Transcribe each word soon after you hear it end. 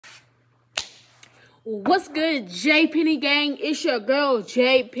What's good, Jpenny gang? It's your girl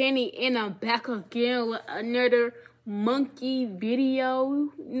Jpenny, and I'm back again with another monkey video.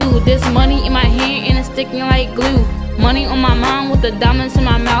 Dude, this money in my hand and it's sticking like glue. Money on my mind with the diamonds in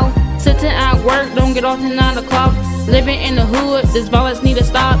my mouth. Sitting at work, don't get off till 9 o'clock. Living in the hood, this violence need to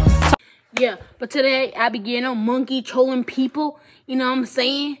stop. Yeah, but today I began on monkey trolling people. You know what I'm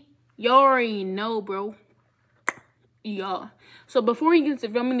saying? Y'all already know, bro. Yeah. So before we get into the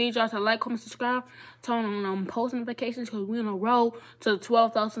video, I need y'all to like, comment, subscribe, turn on post notifications because we're on a roll to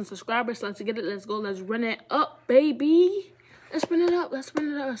 12,000 subscribers. So let's get it. Let's go. Let's run it up, baby. Let's run it up. Let's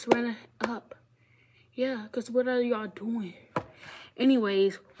run it up. Let's run it up. Yeah, because what are y'all doing?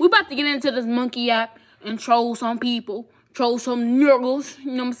 Anyways, we about to get into this monkey app and troll some people, troll some niggas. You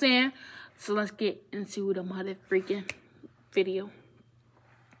know what I'm saying? So let's get into the mother freaking video.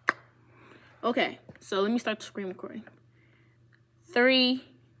 Okay, so let me start the screen recording. 3,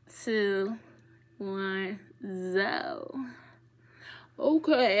 2, 1, go.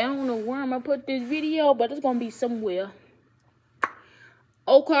 Okay, I don't know where I'm gonna put this video, but it's gonna be somewhere.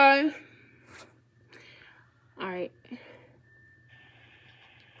 Okay. Alright.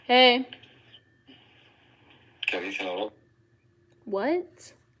 Hey.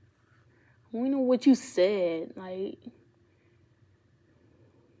 What? I don't know what you said. Like.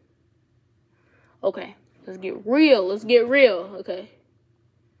 Okay. Let's get real. Let's get real. Okay.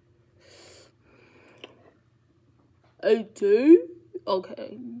 18?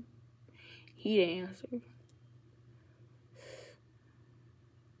 Okay. He didn't answer.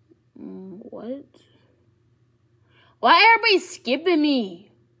 What? Why everybody skipping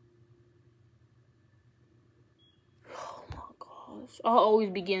me? Oh my gosh. I'll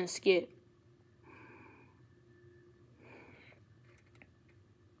always be getting skipped.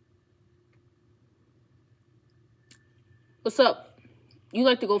 What's up? You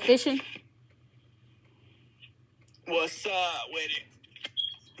like to go fishing? What's up with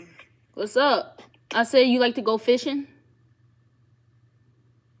it? What's up? I said you like to go fishing?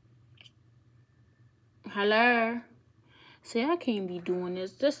 Hello? See, I can't be doing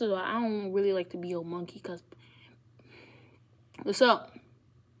this. This is why I don't really like to be a monkey, cause what's up?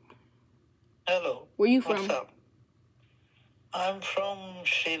 Hello. Where you from? What's up? I'm from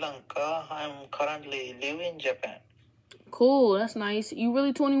Sri Lanka. I'm currently living in Japan. Cool, that's nice. You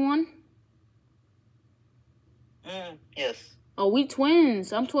really 21? Yes. Oh, we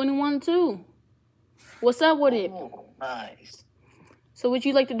twins. I'm 21 too. What's up with it? Nice. So what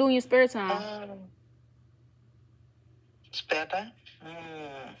you like to do in your spare time? Spare time?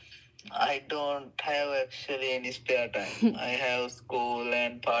 I don't have actually any spare time. I have school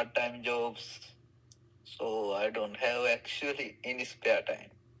and part-time jobs. So I don't have actually any spare time.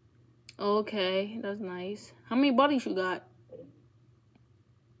 Okay, that's nice. How many buddies you got?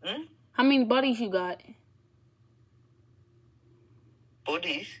 Hmm? How many buddies you got?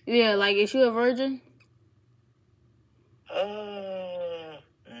 Buddies? Yeah, like, is you a virgin? No.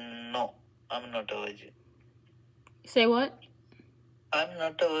 I'm not a virgin. Say what? I'm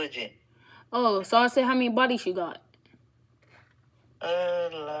not a virgin. Oh, so I said how many buddies you got?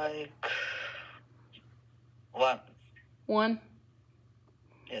 Like... 1. 1?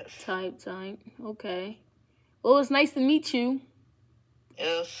 Yes. Type. Okay. Well, it's nice to meet you.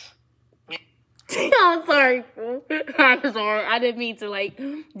 Yes. I'm sorry, fool. I'm sorry. I didn't mean to, like,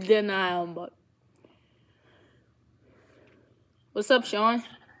 deny him, but... What's up, Sean?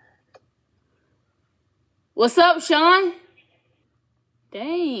 What's up, Sean?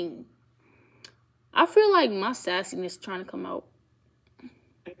 Dang. I feel like my sassiness is trying to come out.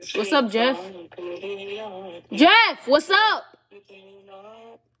 What's up, Jeff? Jeff, what's up?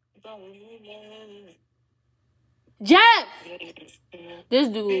 Jeff! This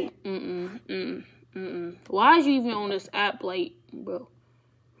dude, Why is you even on this app, like, bro?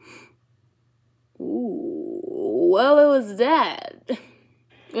 Ooh, well, it was that.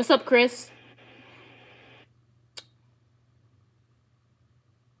 What's up, Chris?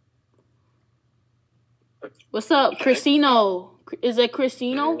 What's up, Cristino? Is it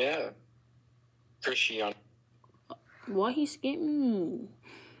Cristino? Yeah. Cristiano. Why he skipping me?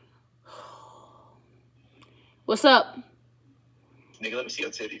 What's up? Nigga, let me see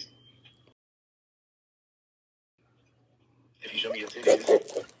your titties. If you show me your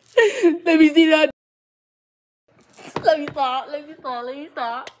titties. Let me see that. Let me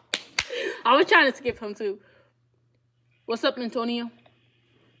stop. I was trying to skip him too. What's up, Antonio?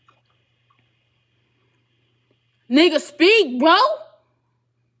 Nigga, speak, bro.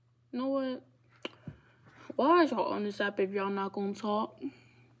 You know what? Why is y'all on this app if y'all not gonna talk?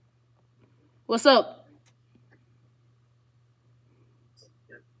 What's up?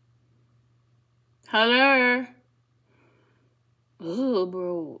 Hello. Ooh,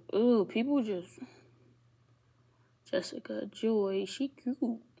 bro. Ooh, people just... Jessica Joy. She cute.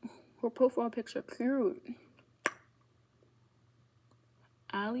 Her profile picture cute.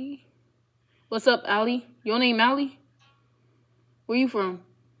 Allie? What's up, Allie? Your name Allie? Where you from?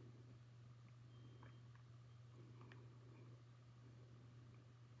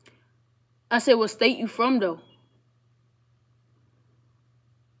 I said, what state you from, though?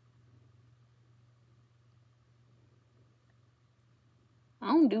 I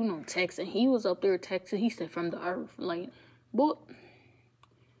don't do no texting. He was up there texting. He said from the earth. Like, boy.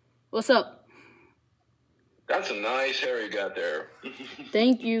 What's up? That's a nice hair you got there.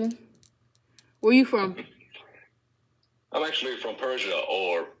 Thank you. Where you from? I'm actually from Persia,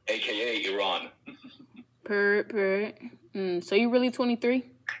 or AKA Iran. So you really 23?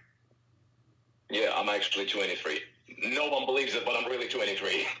 Yeah, I'm actually 23. No one believes it, but I'm really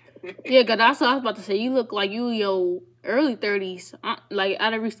 23. Yeah, because that's what I was about to say. You look like you your early 30s. Like,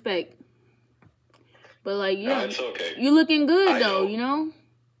 out of respect. But, like, yeah. No, it's okay. You looking good, though, you know?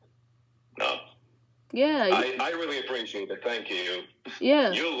 No. Yeah. I really appreciate it. Thank you. Yeah.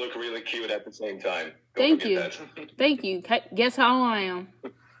 You look really cute at the same time. Thank you. Thank you. Guess how I am?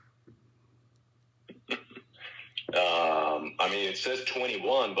 I mean, it says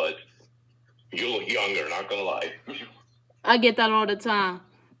 21, but you look younger, not gonna lie. I get that all the time.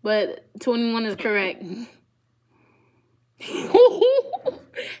 But 21 is correct.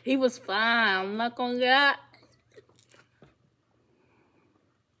 He was fine. I'm not gonna lie.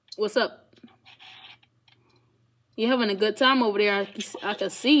 What's up? You having a good time over there? I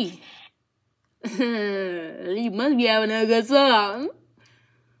can see. You must be having a good time.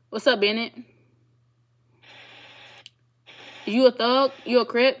 What's up, Bennett? You a thug? You a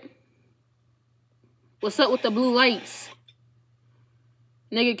crip? What's up with the blue lights?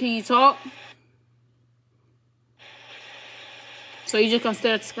 Nigga, can you talk? So you just gonna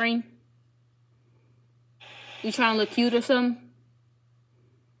stare at the screen? You trying to look cute or something?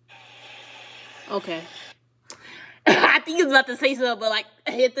 Okay. I think he was about to say something, but like,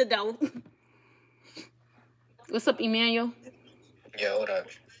 hit the door. What's up, Emmanuel? Yeah, what up?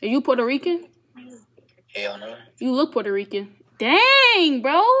 Are you Puerto Rican? Hell no. You look Puerto Rican. Dang,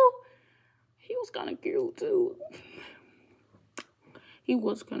 bro. He was kind of cute, too. He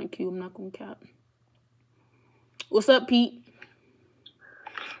was kind of cute. I'm not going to cap. What's up, Pete?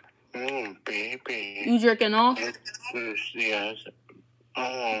 Baby. You jerking off? Yes.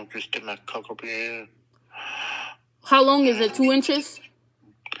 Oh, just get my cocoa beer. How long is it? 2 inches?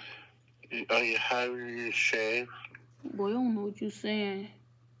 Are you having your shave? Boy, I don't know what you're saying.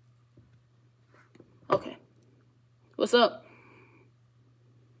 Okay. What's up?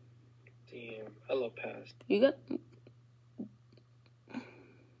 Damn, hello, past. You got...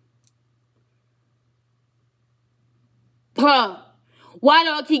 Bruh, why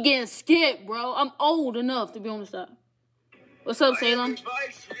do I keep getting skipped, bro? I'm old enough to be on the side. What's up, Salem?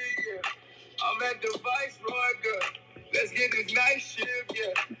 I'm at the Vice Roger. Let's get this nice shit,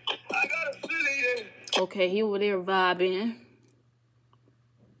 yeah. I got a feeling, yeah. Okay, he over there vibing.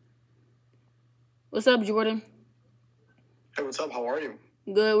 What's up, Jordan? Hey, what's up? How are you?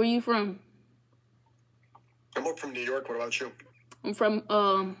 Good. Where you from? I'm up from New York. What about you? I'm from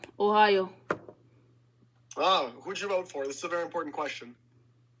Ohio. Who'd you vote for? This is a very important question.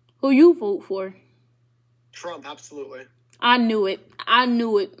 Who you vote for? Trump, absolutely. I knew it. I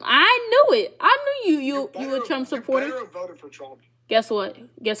knew it. I knew you a Trump supporter. You better have voted for Trump. Guess what?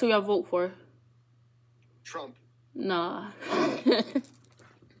 Guess who I vote for? Trump. Nah.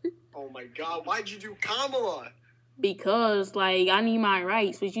 Oh my God! Why'd you do Kamala? Because, like, I need my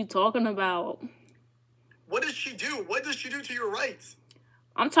rights. What you talking about? What does she do? What does she do to your rights?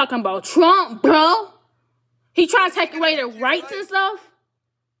 I'm talking about Trump, bro. He trying to take away the rights and stuff?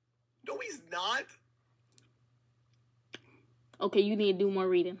 No, he's not. Okay, you need to do more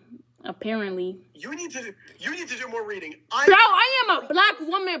reading. Apparently. You need to do more reading. Bro, I am a black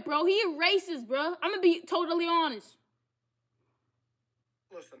woman, bro. He a racist, bro. I'm gonna be totally honest.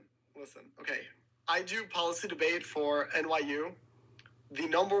 Listen. Okay, I do policy debate for NYU, the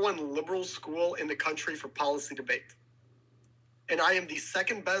 #1 liberal school in the country for policy debate. And I am the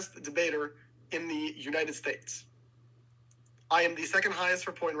second best debater in the United States. I am the second highest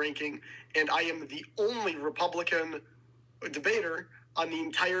for point ranking, and I am the only Republican debater on the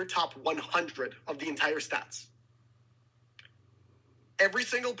entire top 100 of the entire stats. Every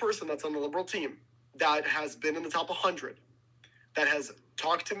single person that's on the liberal team that has been in the top 100, that has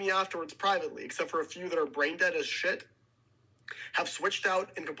talked to me afterwards privately, except for a few that are brain dead as shit, have switched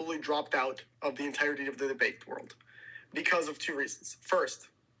out and completely dropped out of the entirety of the debate world because of two reasons. First,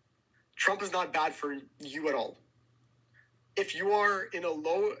 Trump is not bad for you at all. If you are in a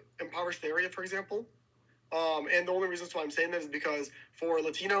low impoverished area, for example, and the only reasons why I'm saying that is because for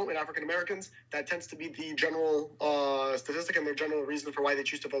Latino and African Americans, that tends to be the general statistic and their general reason for why they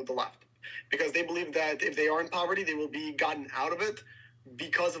choose to vote the left. Because they believe that if they are in poverty, they will be gotten out of it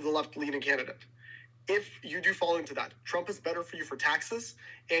because of the left-leaning candidate. If you do fall into that, Trump is better for you for taxes,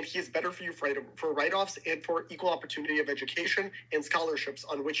 and he is better for you for write-offs and for equal opportunity of education and scholarships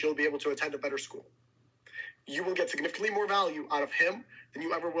on which you'll be able to attend a better school. You will get significantly more value out of him than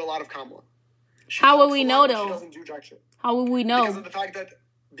you ever will out of Kamala. How will we know, though? She doesn't do jack shit. How will we know? Because of the fact that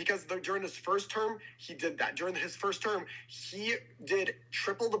during his first term, he did that. During his first term, he did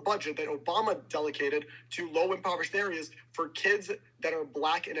triple the budget that Obama delegated to low impoverished areas for kids that are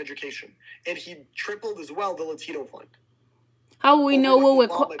black in education. And he tripled as well the Latino fund. How will we know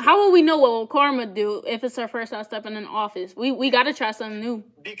how will we know what will Karma do if it's her first time stepping in office? We gotta try something new.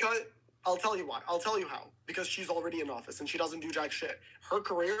 Because I'll tell you why. I'll tell you how. Because she's already in office and she doesn't do jack shit. Her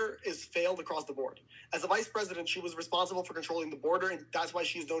career is failed across the board. As a vice president, she was responsible for controlling the border, and that's why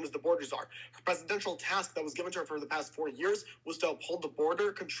she's known as the border czar. Her presidential task that was given to her for the past 4 years was to uphold the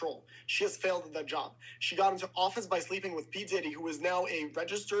border control. She has failed at that job. She got into office by sleeping with P. Diddy, who is now a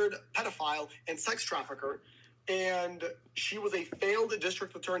registered pedophile and sex trafficker. And she was a failed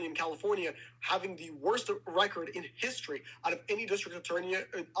district attorney in California, having the worst record in history out of any district attorney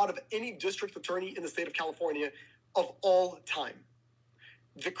in the state of California of all time.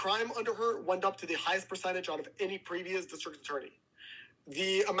 The crime under her went up to the highest percentage out of any previous district attorney.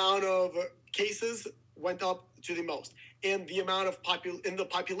 The amount of cases went up to the most, and the amount of the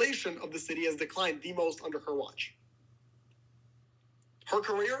population of the city has declined the most under her watch. Her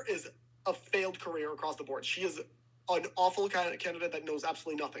career is a failed career across the board. She is an awful candidate that knows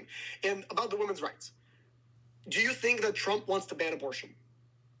absolutely nothing. And about the women's rights, do you think that Trump wants to ban abortion?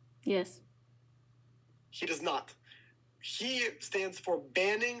 Yes. He does not. He stands for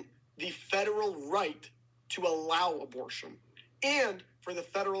banning the federal right to allow abortion and for the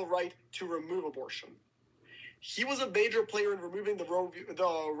federal right to remove abortion. He was a major player in removing the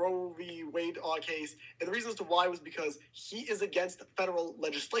Roe v. Wade case, and the reason as to why was because he is against the federal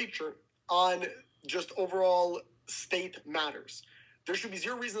legislature on just overall state matters. There should be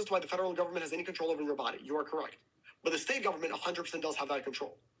zero reasons why the federal government has any control over your body. You are correct. But the state government 100% does have that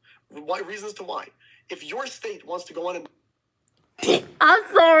control. Why? Reasons to why. If your state wants to go on and... I'm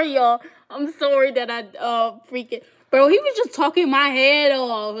sorry, y'all. I'm sorry that I freaking... Bro, he was just talking my head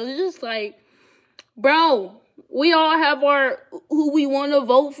off. It was just like... Bro, we all have our... Who we want to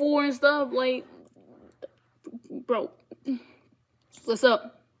vote for and stuff. Like... Bro. What's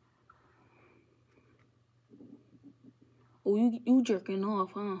up? Oh, you jerking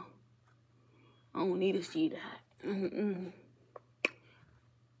off, huh? I don't need to see that.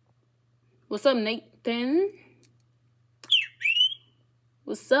 What's up, Nathan?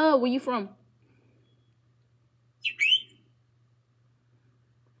 What's up? Where you from?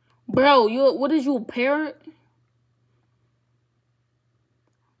 Bro, what is you, a parrot?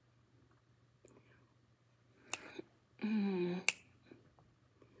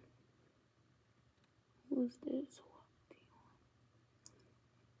 Who's this?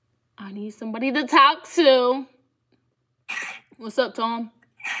 I need somebody to talk to. What's up, Tom?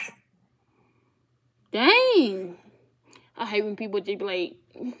 Dang. I hate when people just be like,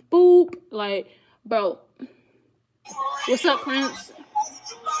 boop. Like, bro. What's up, Prince?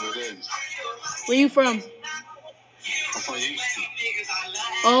 Where you from? I'm from Houston.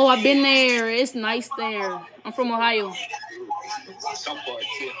 Oh, I've been there. It's nice there. I'm from Ohio. Some part,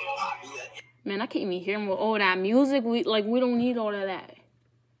 too. Man, I can't even hear all that music. We don't need all of that.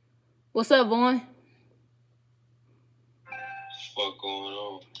 What's up, Vaughn? What's going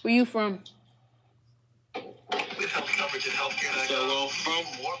on? Where you from? So, from?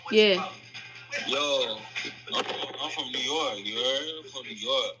 Yeah. Yo, I'm from New York, you heard? I'm from New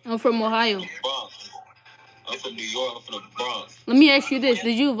York. I'm from Ohio. Bronx. I'm from New York. I'm from the Bronx. Let me ask you this.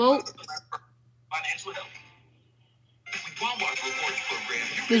 Did you vote? Financial help.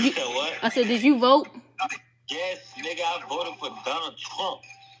 Did you? You said what? I said, did you vote? Yes, nigga, I voted for Donald Trump.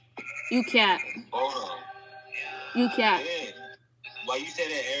 You cap. Hold on. You cap. Yeah. Why you say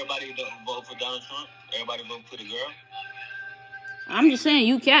that everybody don't vote for Donald Trump? Everybody vote for the girl? I'm just saying,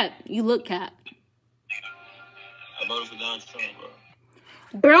 you cap. You look cap. I voted for Donald Trump,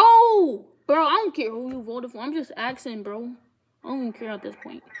 bro. Bro, I don't care who you voted for. I'm just asking, bro. I don't even care at this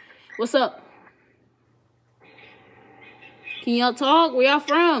point. What's up? Can y'all talk? Where y'all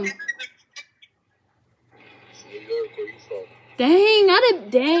from? New York, where you from?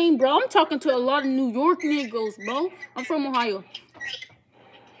 Dang, bro. I'm talking to a lot of New York niggas, bro. I'm from Ohio.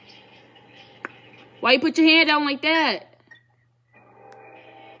 Why you put your hand down like that?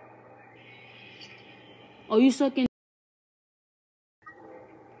 Oh, you sucking.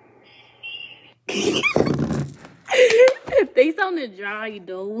 They sounded dry,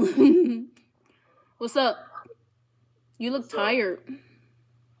 though. What's up? You look tired.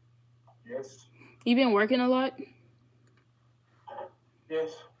 Yes. You been working a lot? Yes.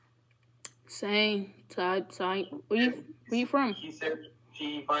 Same. Tired. Where you from? He said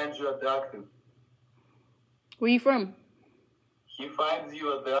he finds you attractive. Where you from? He finds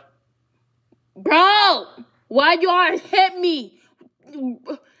you attractive. Bro! Why you all hit me?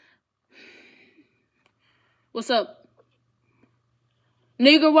 What's up?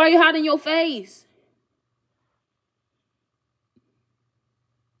 Nigga, why you hiding your face?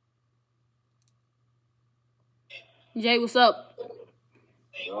 Jay, what's up?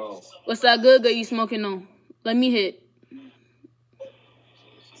 Yo. What's that good you smoking on? Let me hit.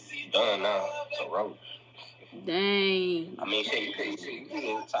 Done now. It's a roach. Dang. I mean, shit, you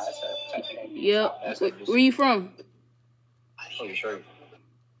can Yep. Where you from? Oh, you sure?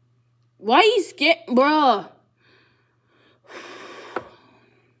 Why you scared, bruh?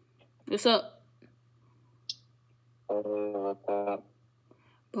 What's up? Bro,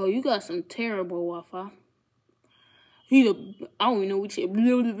 you got some terrible Wi-Fi. I don't even know what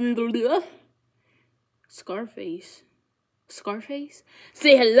you... Scarface. Scarface?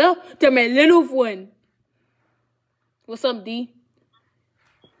 Say hello to my little one. What's up, D?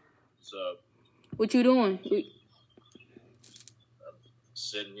 What's up? What you doing? I'm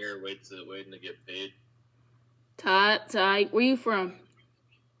sitting here waiting to get paid. Ty. Where you from?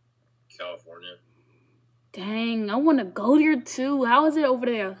 California. Dang, I want to go there too. How is it over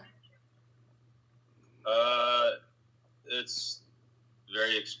there? It's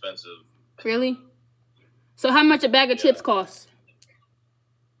very expensive. Really? So how much a bag of chips costs?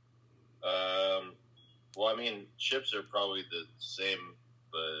 Well, I mean, chips are probably the same,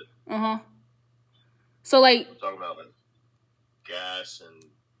 but... Uh-huh. So, like... I'm talking about, like, gas and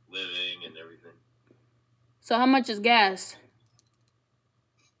living and everything. So how much is gas?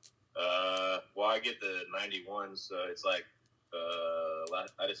 Well, I get the 91, so it's like,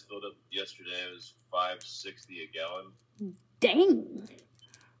 I just filled up yesterday. It was $5.60 a gallon. Dang.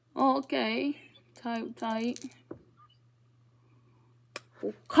 Oh, okay. Tight.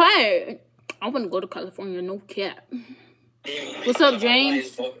 Okay. I want to go to California, no cap. What's up,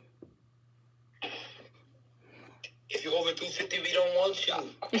 James? If you're over 250, we don't want you.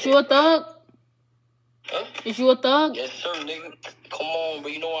 Is you a thug? Huh? Is you a thug? Yes, sir, nigga. Come on,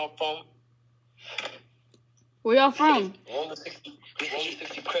 but you know where I'm from. Where y'all from? We're only 60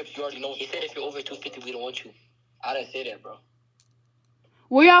 Crips. You already know. He said if you're over 250, we don't want you. I didn't say that, bro.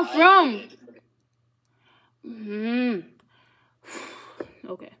 Where y'all from?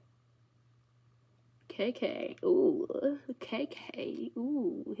 Okay. KK. Ooh. KK.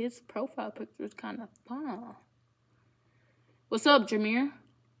 Ooh. His profile picture is kind of fun. What's up, Jameer?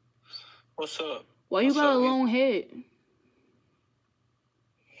 What's up? Why you got a long head?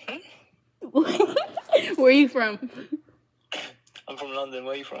 Where you from? I'm from London.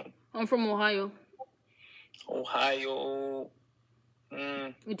 Where you from? I'm from Ohio. Ohio.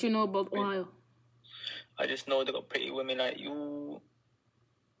 What you know about Ohio? I just know they got pretty women like you.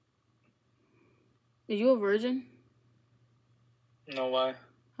 Is you a virgin? No, why?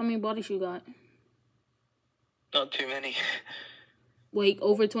 How many bodies you got? Not too many. Wait,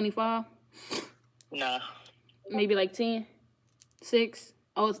 over 25? Nah. Maybe like 10? 6?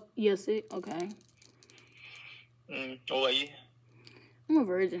 Oh, yeah, 6. Okay. What are you? I'm a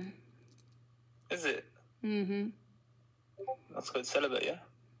virgin. Is it? Mm-hmm. That's good. Celibate, yeah?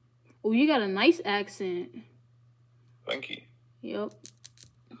 Oh, you got a nice accent. Thank you. Yep.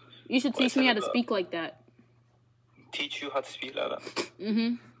 You should teach me how to speak like that. Teach you how to speak like that?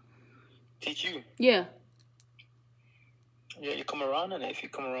 Mm-hmm. Teach you? Yeah. Yeah, you come around, and if you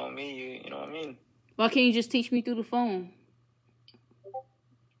come around me, you know what I mean? Why can't you just teach me through the phone?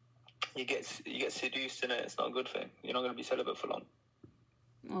 You get seduced, and it's not a good thing. You're not going to be celibate for long.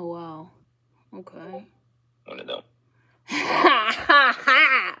 Oh, wow. Okay. When it don't.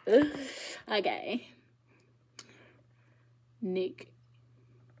 Okay. Nick.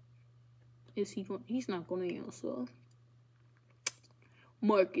 Is he going? He's not going to answer.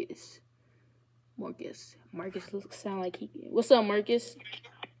 Marcus sound like he. What's up, Marcus?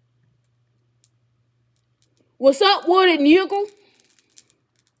 What's up with it, nigga?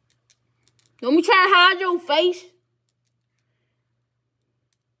 Don't be trying to hide your face.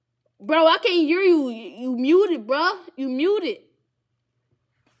 Bro, I can't hear you. You muted, bro. You muted.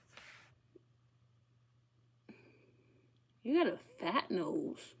 You got a fat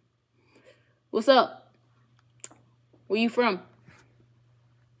nose. What's up? Where you from?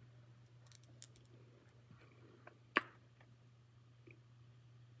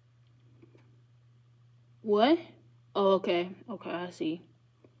 What? Oh, okay. Okay, I see.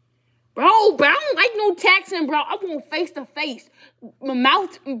 Bro, I don't like no texting, bro. I want face to face. My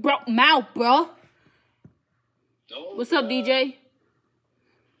mouth, bro. No, What's up, DJ?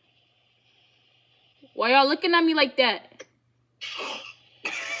 Why y'all looking at me like that?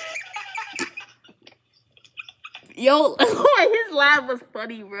 Yo, his laugh was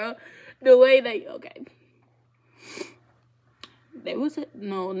funny, bro. The way that, okay. That was it.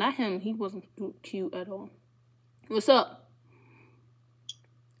 No, not him. He wasn't cute at all. What's up?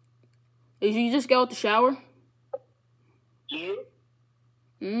 Did you just get out the shower? Yeah.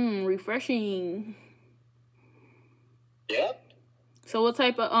 Refreshing. Yeah. So what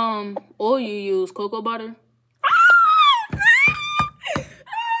type of oil you use? Cocoa butter?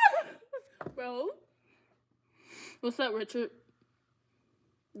 Bro. What's up, Richard?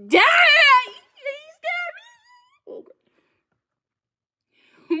 Jaii! You scared me?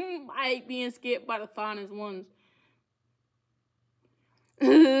 Okay. I hate being scared by the finest ones.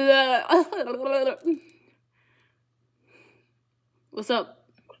 What's up?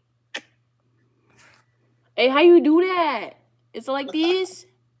 Hey, how you do that? It's like this?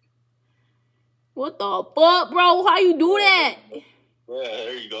 What the fuck, bro? How you do that? Yeah,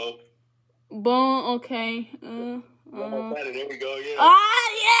 there you go. Boom, okay. There we go, yeah. Oh,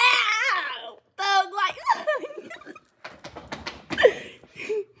 yeah! Thug like.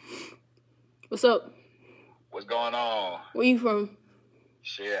 What's up? What's going on? Where you from?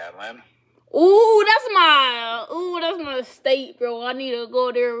 Shit, Atlanta. Ooh, that's my state, bro. I need to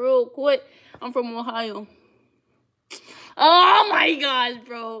go there real quick. I'm from Ohio. Oh my gosh,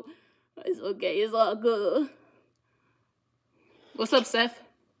 bro. It's okay. It's all good. What's up, Seth?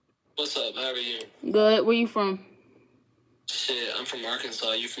 What's up? How are you? Good. Where you from? Shit, I'm from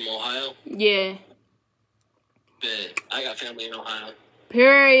Arkansas. You from Ohio? Yeah. Bet. I got family in Ohio.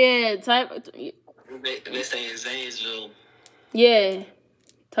 Period. They stay in Zanesville. Yeah.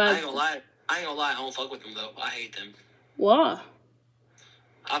 I ain't gonna lie. I don't fuck with them, though. I hate them. Why?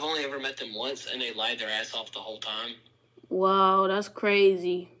 I've only ever met them once, and they lied their ass off the whole time. Wow, that's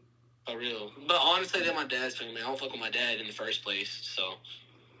crazy. For real. But honestly, they're my dad's family. I don't fuck with my dad in the first place, so.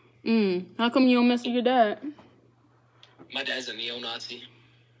 How come you don't mess with your dad? My dad's a neo-Nazi.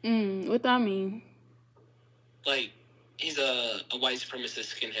 What that mean? Like, he's a white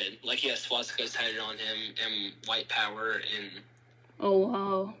supremacist skinhead. Like, he has swastikas tatted on him and white power and... Oh,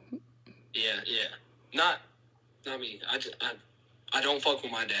 wow. Yeah. Not me. I don't fuck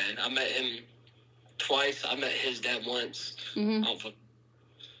with my dad. I met him twice. I met his dad once. I don't fuck.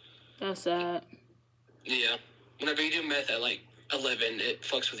 That's sad. Yeah. Whenever you do meth at, like, 11, it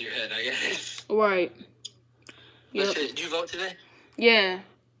fucks with your head, I guess. Right. Yep. Shit, did you vote today? Yeah.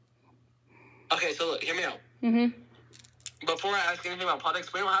 Okay, so look, hear me out. Before I ask anything about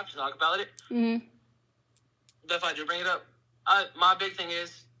politics, we don't have to talk about it. But if I do bring it up, my big thing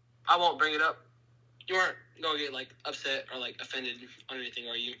is, I won't bring it up. You aren't gonna get, like, upset or, like, offended on anything,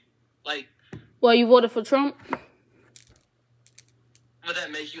 are you? Like... Well, you voted for Trump? Would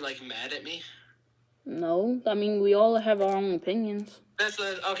that make you, like, mad at me? No. I mean, we all have our own opinions. That's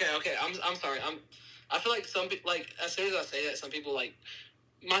okay. I'm sorry. I feel like some people, like, as soon as I say that, some people, like,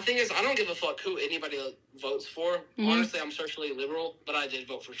 my thing is, I don't give a fuck who anybody votes for. Honestly, I'm socially liberal, but I did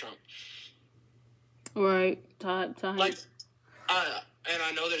vote for Trump. Right. Time. Like, and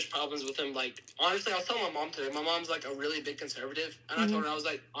I know there's problems with him. Like, honestly, I was telling my mom today. My mom's, like, a really big conservative. And I told her, I was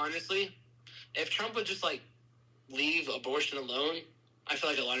like, honestly, if Trump would just, like, leave abortion alone, I feel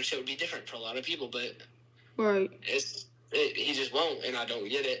like a lot of shit would be different for a lot of people. But right. He just won't, and I don't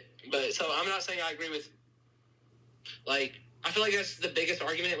get it. But, so, I'm not saying I agree with, like, I feel like that's the biggest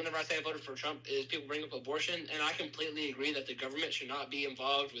argument whenever I say I voted for Trump is people bring up abortion, and I completely agree that the government should not be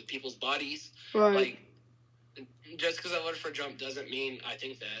involved with people's bodies. Right. Like, just because I voted for Trump doesn't mean I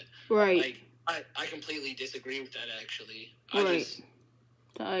think that. Right. Like, I completely disagree with that, actually. Right.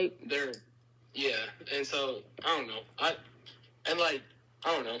 Yeah, and so, I don't know. I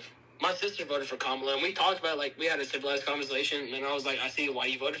don't know. My sister voted for Kamala, and we talked about, like, we had a civilized conversation, and I was like, I see why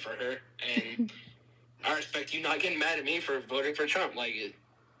you voted for her, and I respect you not getting mad at me for voting for Trump. Like,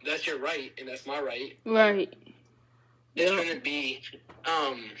 that's your right, and that's my right. Right. It shouldn't be,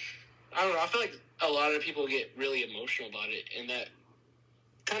 I don't know, I feel like a lot of people get really emotional about it, and that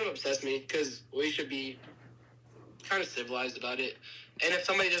kind of upsets me, because we should be kind of civilized about it. And if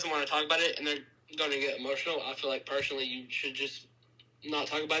somebody doesn't want to talk about it, and they're going to get emotional, I feel like, personally, you should just not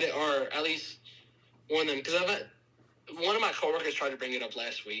talk about it, or at least warn them, because one of my coworkers tried to bring it up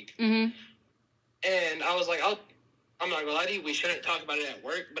last week, and I was like, I'm not gonna lie to you, we shouldn't talk about it at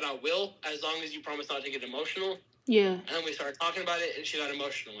work, but I will, as long as you promise not to get emotional. Yeah. And then we started talking about it, and she got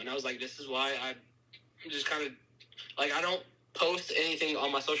emotional. And I was like, this is why I'm just kind of, like, I don't post anything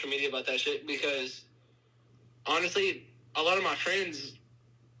on my social media about that shit because, honestly, a lot of my friends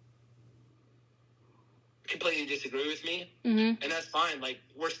completely disagree with me. Mm-hmm. And that's fine. Like,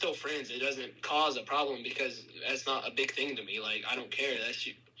 we're still friends. It doesn't cause a problem because that's not a big thing to me. Like, I don't care. That's,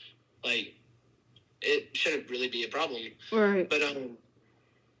 like, it shouldn't really be a problem. Right. But, I don't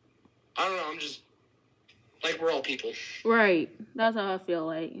know. I'm just, like, we're all people. Right. That's how I feel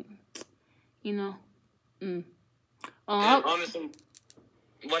like, you know. And honestly,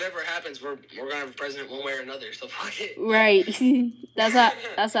 whatever happens, we're gonna have a president one way or another. So fuck it. Right.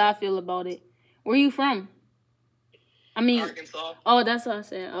 that's how I feel about it. Where you from? I mean, Arkansas. Oh, that's what I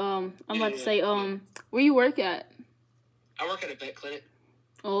said. I'm about to say, where you work at? I work at a vet clinic.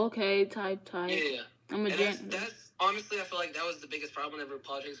 Oh, okay. Type. Yeah. I'm a that's honestly, I feel like that was the biggest problem whenever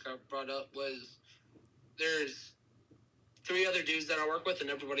politics got brought up was there's 3 other dudes that I work with and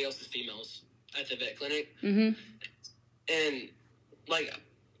everybody else is females at the vet clinic. Mm-hmm. And, like,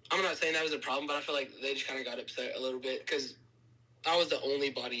 I'm not saying that was a problem, but I feel like they just kind of got upset a little bit because I was the only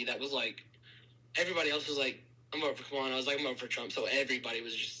body that was like, everybody else was like, I'm up for Kamala. I was like, I'm up for Trump. So everybody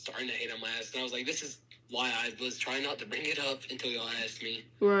was just starting to hate on my ass. And I was like, this is why I was trying not to bring it up until y'all asked me.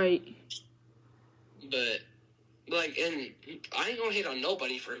 Right. But, like, and I ain't gonna hate on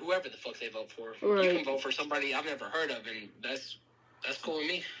nobody for whoever the fuck they vote for. Right. You can vote for somebody I've never heard of, and that's cool with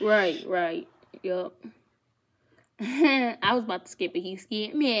me. Right. Yup. I was about to skip it. He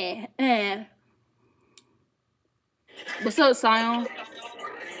skipped me. What's up, Sion?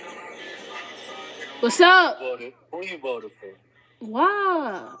 What's up? Who you voted for?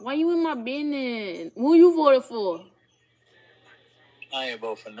 Why? Why you in my business? Who you voted for? I ain't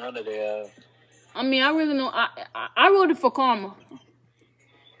vote for none of their. I mean, I really know. I voted for Karma.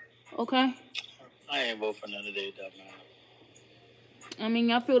 Okay. I ain't vote for none of their dumb. I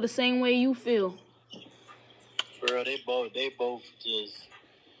mean, I feel the same way you feel. For real, they both just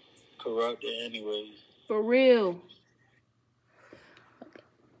corrupted anyways. For real.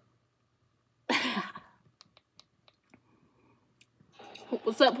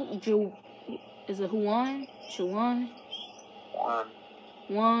 What's up, Is it Juan?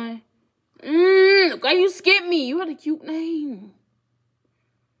 Juan. Why you skip me? You had a cute name.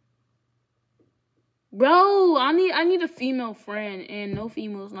 Bro, I need a female friend, and no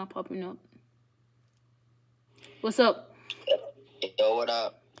females not popping up. What's up? Yo, what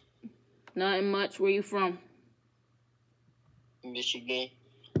up? Nothing much. Where you from? Michigan.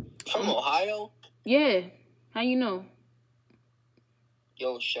 From Ohio? Yeah. How you know?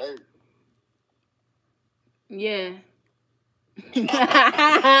 Yo, shirt. Yeah.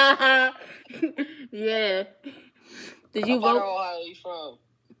 Yeah. Did you vote? What Ohio are you from?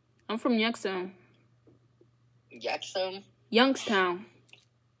 I'm from Youngstown. Jackson? Youngstown.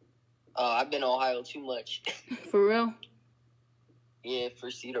 Oh, I've been to Ohio too much. For real? Yeah, for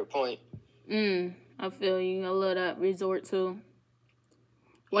Cedar Point. I feel you. I love that resort too.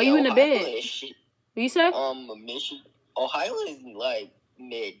 Why yeah, you in the Ohio bed? is shit. What you say? Michigan. Ohio is like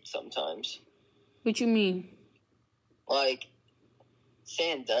mid sometimes. What you mean? Like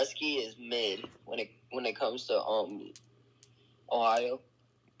Sandusky is mid when it comes to Ohio.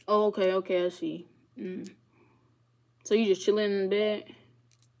 Oh, okay, I see. So you just chilling in bed?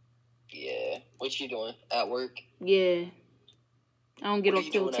 Yeah. What you doing at work? Yeah. I don't get off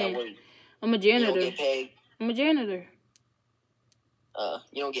till 10. I'm a janitor. You don't get paid? I'm a janitor.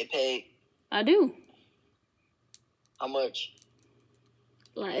 You don't get paid? I do. How much?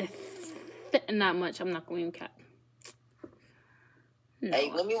 Like, not much. I'm not going to cap. No.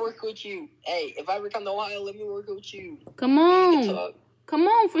 Hey, let me work with you. Hey, if I ever come to Ohio, let me work with you. Come on. Come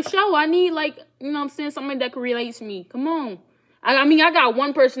on, for sure. I need, like, you know what I'm saying, somebody that can relate to me. Come on. I mean, I got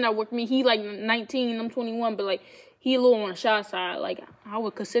one person that worked with me. He, like, 19, I'm 21, but, like, he a little on the shy side. Like, I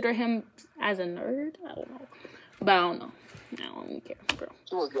would consider him as a nerd. I don't know. But I don't know. I don't care, bro.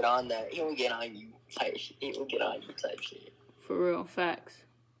 He will get on that. He will get on you type shit. He will get on you type shit. For real. Facts.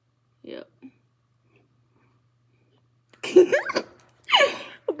 Yep.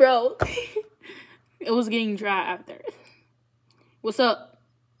 Bro. It was getting dry after. What's up?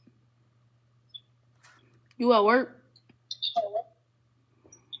 You at work?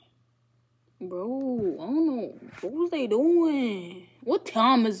 Bro, I don't know. What was they doing? What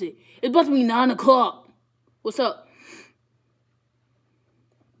time is it? It's about to be 9 o'clock. What's up?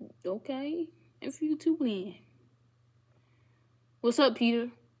 Okay. If you too then. What's up, Peter?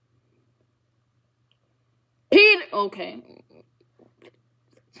 Peter! Okay.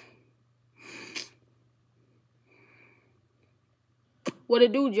 What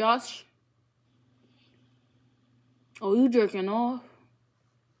it do, Josh? Oh, you jerking off?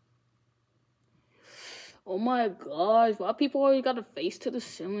 Oh my gosh, why people always got a face to the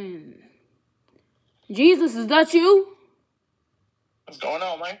ceiling? Jesus, is that you? What's going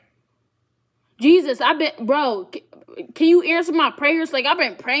on, man? Jesus, bro, can you answer my prayers? Like, I've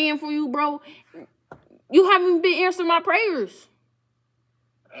been praying for you, bro. You haven't been answering my prayers.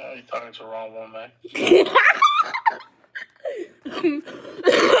 You're talking to the wrong one, man.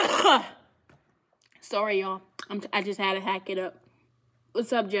 Sorry, y'all. I just had to hack it up.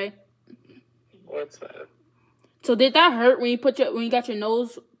 What's up, Jay? What's that? So did that hurt when you got your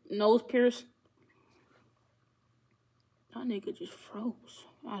nose pierced? That nigga just froze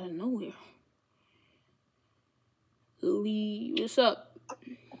out of nowhere. Lee, what's up?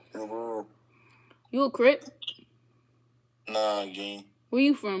 Yo, You a Crip? nah, gang. Where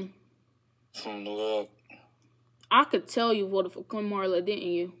you from? From New York. I could tell you voted for Kamala, didn't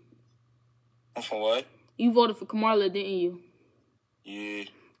you? I'm from what? You voted for Kamala, didn't you? Yeah.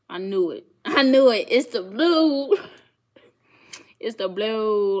 I knew it. I knew it. It's the blue. It's the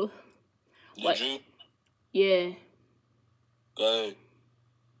blue. Did you? Yeah. Go ahead.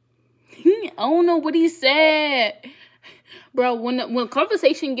 I don't know what he said. Bro, when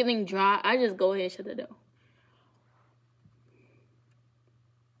conversation getting dry, I just go ahead and shut the door.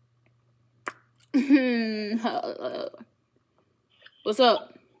 What's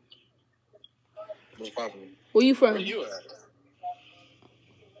up? What's poppin'? Where you from? Where you at?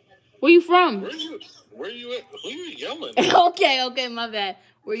 Where you from? Where you at? Who you yelling? Okay, my bad.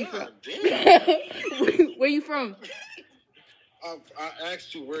 Where you from? Where you from? I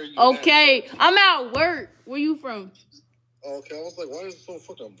asked you where you Okay, I'm at work. Where you from? Okay, I was like, why is it so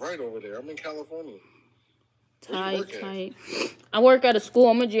fucking bright over there? I'm in California. Tight. I work at a school.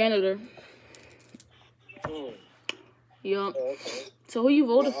 I'm a janitor. Yup. Oh, okay. So who you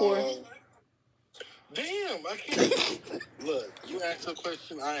voted for? Damn, I can't. Look, you asked a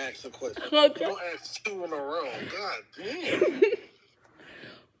question, I asked a question. Okay. You don't ask two in a row. God damn.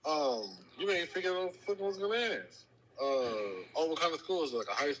 You made me figure out what I was gonna ask. What kind of school is it? Like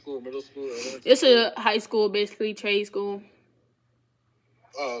a high school, middle school? It's a high school, basically, trade school.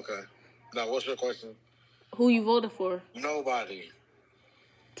 Oh, okay. Now, what's your question? Who you voted for? Nobody.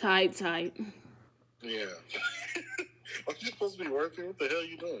 Tight. Yeah. Are you supposed to be working? What the hell are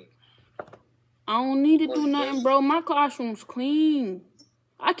you doing? I don't need to do nothing, bro. My classroom's clean.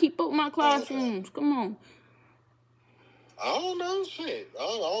 I keep up my classrooms. Okay. Come on. I don't know shit. I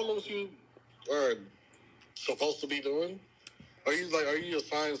don't know what you are supposed to be doing. Are you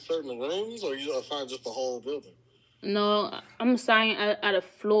assigned certain rooms, or are you assigned just the whole building? No, I'm assigned at a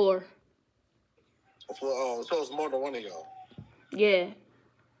floor. Oh, so it's more than one of y'all. Yeah.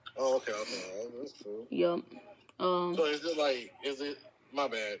 Oh, okay. That's cool. Yup. So is it my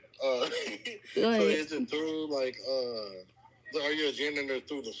bad. Go So ahead. is it through are you a janitor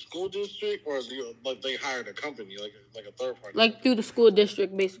through the school district, or is you like they hired a company, like a third party? Like through the school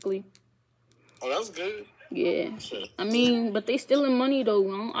district, basically. Oh, that's good. Yeah. Shit. I mean, but they stealing money though.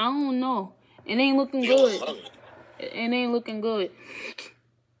 I don't know. It ain't looking good. It ain't looking good.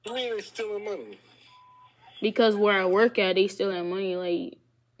 What do you mean they stealing money? Because where I work at, they stealing money. Like,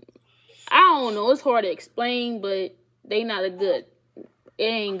 I don't know. It's hard to explain, but they not a good. It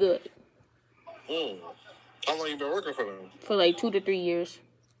ain't good. How long you been working for them? For like 2 to 3 years.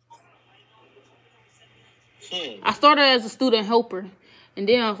 I started as a student helper. And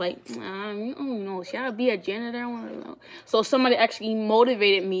then I was like, I don't know. Should I be a janitor? I want to know. So somebody actually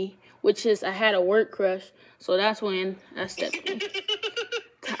motivated me, which is I had a work crush. So that's when I stepped in.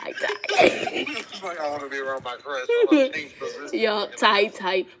 Tight. Like, I want to be around my crush. I want to change positions. Yo,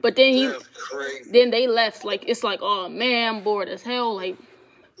 tight. But then then they left. Like, it's like, oh man, I'm bored as hell. Like,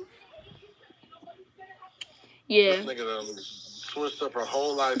 yeah. This nigga done switched up her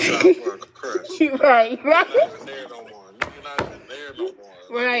whole lifestyle for a crush. Right. You're not even there no more. You're not even there no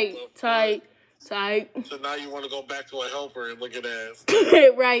more. Right. Tight. So now you want to go back to a helper and look at ass.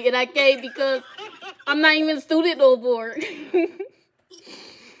 Right. And I can't because I'm not even a student no more.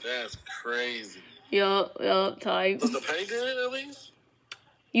 That's crazy. Yup, tight. Does the pay good at least?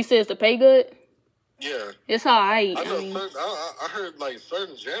 You said it's the pay good? Yeah. It's alright. I know I heard like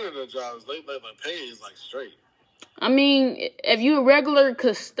certain janitor jobs, they pay is like straight. I mean, if you're a regular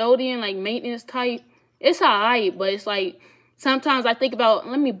custodian, like maintenance type, it's alright, but it's like sometimes I think about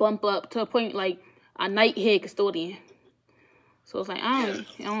let me bump up to a point like a night head custodian. So it's like I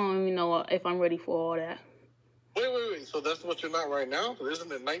don't even know if I'm ready for all that. Wait. So that's what you're not right now?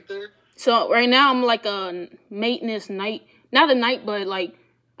 Isn't it night there? So right now I'm like a maintenance night, not a night, but like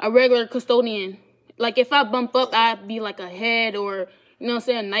a regular custodian. Like if I bump up, I'd be like a head or You know what I'm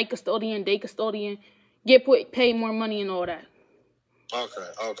saying? Night custodian, day custodian. Pay more money and all that. Okay.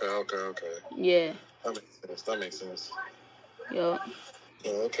 Yeah. That makes sense. Yo.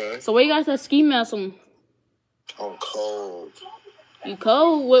 Oh, okay. So where you got that ski mask on? I'm cold. You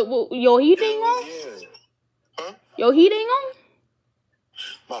cold? What your heat ain't on? Yeah. Huh? Your heat ain't on?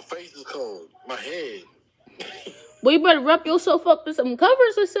 My face is cold. My head. Well, you better wrap yourself up in some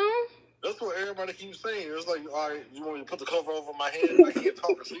covers or something. That's what everybody keeps saying. It's like, all right, you want me to put the cover over my head? I can't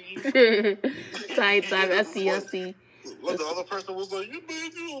talk or see you. Tight. I see. Look, the other person was like, you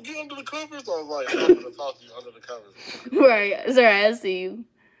don't get under the covers. I was like, I'm not going to talk to you under the covers. Right. It's all right. I see you.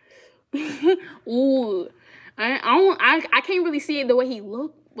 Ooh. I can't really see it the way he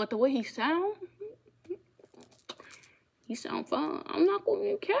look, but the way he sound fine. I'm not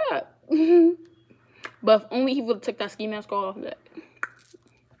going to cap. But if only he would have took that ski mask off. That.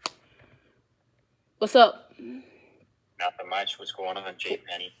 What's up? Nothing much. What's going on,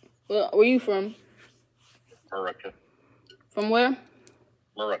 Jpenny? Where you from? America. From where?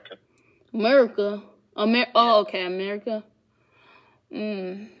 America. America. Oh, okay, America.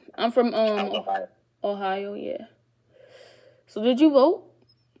 I'm from Ohio. Yeah. So did you vote?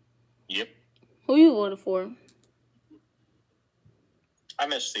 Yep. Who you voted for? I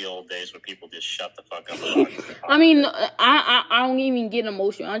miss the old days where people just shut the fuck up. I mean, I don't even get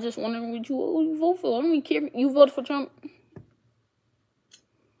emotional. I just wonder what you vote for. I don't even care if you voted for Trump.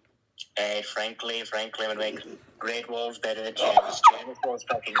 Hey, frankly, would make Great Walls better than Janice. Janice was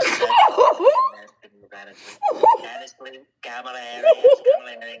fucking honestly, Kamala Harris.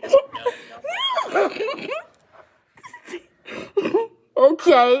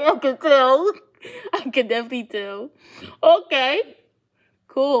 Okay, I can tell. I can definitely tell. Okay.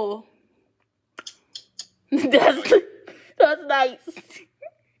 Cool. That's nice.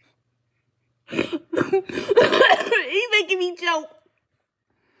 He's making me joke.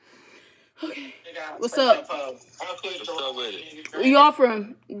 Okay. What's up? Where y'all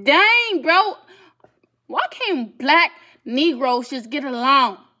from? Dang, bro. Why can't black Negroes just get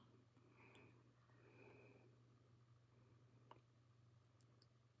along?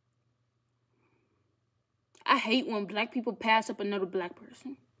 I hate when black people pass up another black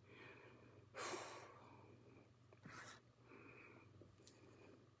person.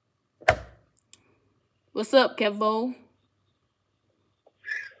 What's up, Kevo?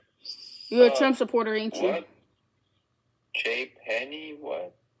 You're a Trump supporter, ain't you? What? Jpenny?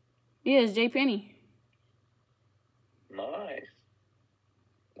 What? Yeah, it's Jpenny. Nice.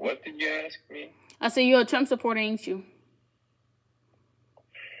 What did you ask me? I said you're a Trump supporter, ain't you?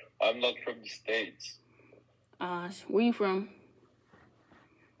 I'm not from the States. Where you from?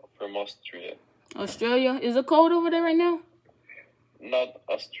 From Austria. Australia? Is it cold over there right now? Not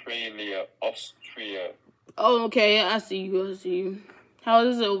Australia, Austria. Oh, okay. I see you. How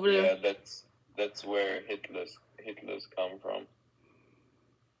is it over there? Yeah, that's where Hitler's come from.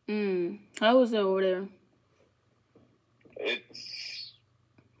 How is it over there? It's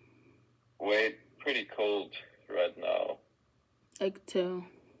pretty cold right now. I could tell.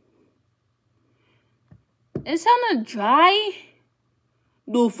 It sounded dry.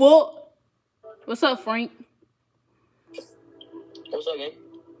 The fuck? What's up, Frank? What's up, man?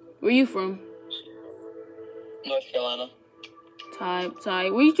 Where you from? North Carolina. Ty.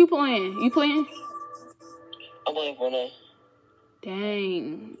 Where you playing? You playing? I'm playing Fortnite.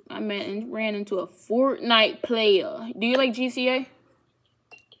 Dang. I ran into a Fortnite player. Do you like GTA?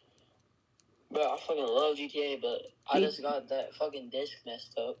 Bro, I fucking love GTA, but I just got that fucking disc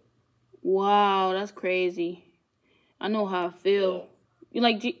messed up. Wow, that's crazy. I know how I feel. Yeah.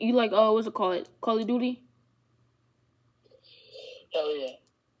 You like what's it called? Call of Duty? Hell yeah.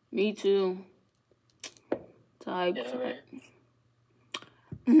 Me too. Type.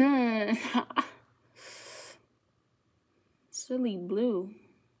 Yeah, Silly Blue.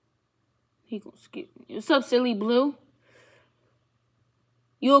 He gonna skip me. What's up, Silly Blue?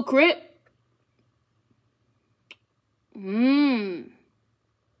 You a crip?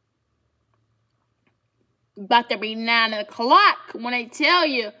 About to be 9 o'clock when I tell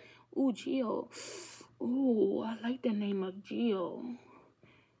you. Ooh, Gio. Ooh, I like the name of Gio.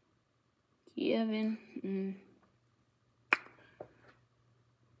 Kevin.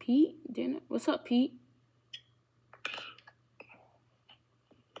 Pete? What's up, Pete?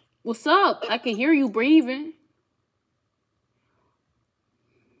 What's up? I can hear you breathing.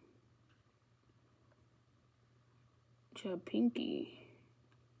 Pinky.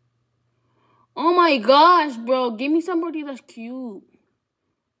 Oh my gosh, bro. Give me somebody that's cute.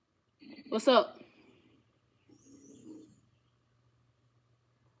 What's up?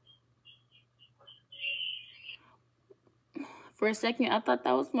 For a second, I thought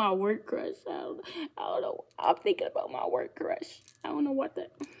that was my work crush. I don't know. I'm thinking about my work crush. I don't know what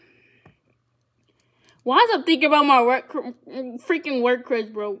that. Why is I thinking about my freaking work crush,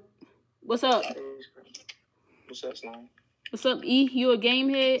 bro? What's up? What's up, Slime? What's up, E? You a game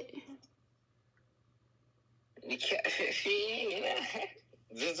head?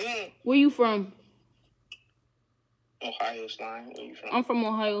 Where you from? Ohio, Slime. Where you from? I'm from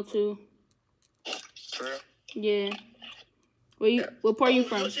Ohio too. For real? Yeah. What part you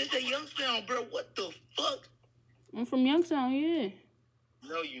from? Yo, just say Youngstown, bro. What the fuck? I'm from Youngstown, yeah.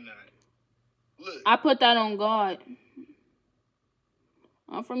 No, you not. Look. I put that on God.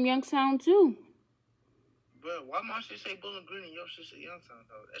 I'm from Youngstown too. Bro, why my shit say Bowling Green and your shit say Youngstown,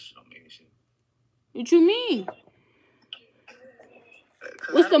 though? That shit don't make any sense. What you mean?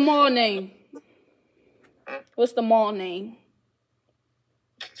 What's the mall name? What's the mall name?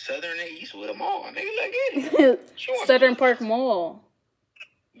 Southern and Eastwood Mall, nigga, like it. Sure. Southern Park Mall.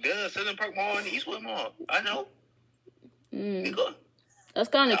 Yeah, Southern Park Mall and Eastwood Mall. I know. Nigga. That's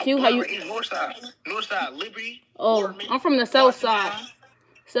kind of cute how you... North side, Liberty. Oh, Waterman, I'm from the south side.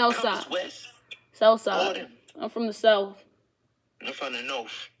 South side. West. South side. I'm from the south. I'm from the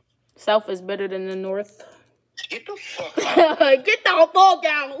north. South is better than the north. Get the fuck out. Get the fuck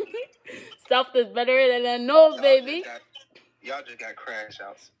out. South is better than the north, baby. Y'all just got crash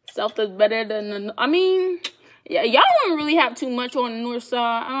outs. South is better than the... I mean, yeah, y'all don't really have too much on the north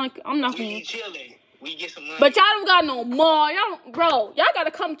side. I'm not... We chilling. We get some money. But y'all don't got no mall. Y'all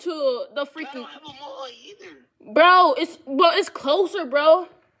gotta come to the freaking... I don't have a mall either. Bro, it's closer, bro.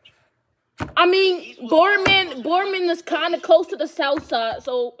 I mean, Borman is kind of close to the south side,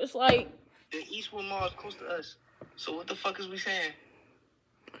 so it's like... The Eastwood Mall is close to us. So what the fuck is we saying?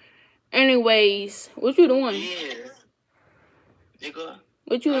 Anyways, what you doing? Yeah. Nigga.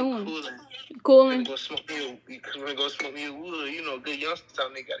 What you doing? Cooling. Go smoke me a wood. You know, good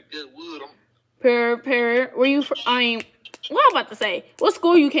Youngstown, they got a good wood. Where you from? I mean, what I'm about to say. What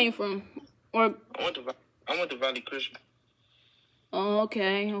school you came from? Or I went to Valley Christian. Oh,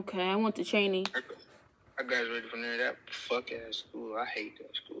 okay. I went to Jaii. I graduated from there. That fuck ass school. I hate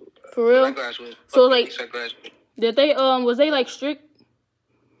that school. Bro. For real? I graduated. So like, did they was they like strict?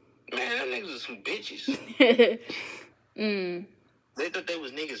 Man, them niggas was some bitches. They thought they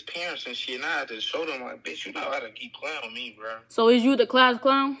was niggas' parents and shit. And I had to show them like, bitch, you know how to keep playing with me, bro. So is you the class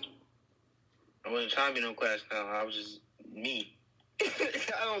clown? I wasn't trying to be no class clown. I was just me.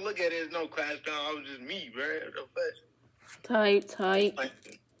 I don't look at it as no class clown. I was just me, bro. Tight. Like,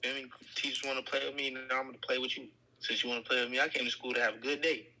 I mean, teachers want to play with me, and now I'm going to play with you. Since you want to play with me, I came to school to have a good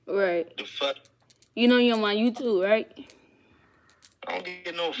day. Right. The fuck? You know you're on my YouTube, right? I don't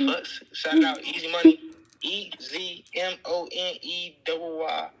get no fucks. Shout out Easy Money. EZMONEYY0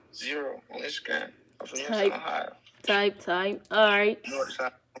 on Instagram. I'm from Youngstown, Ohio. Type. Alright.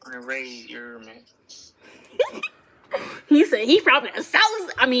 Northside, born and raised, you're man. He said he from the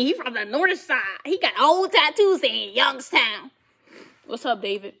south. I mean, he from the north side. He got old tattoos saying Youngstown. What's up,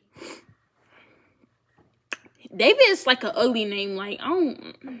 David? David is like an ugly name. Like, I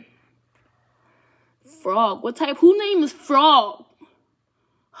don't... Frog. What type? Who name is Frog?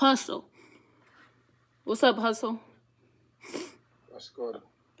 Hustle. What's up, Hustle? That's good.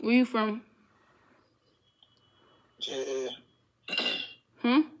 Where you from? Jaii.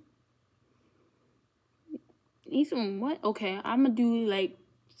 Need some what? Okay, I'm gonna do like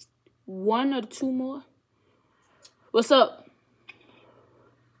 1 or 2 more. What's up?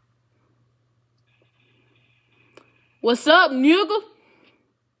 What's up, nigga?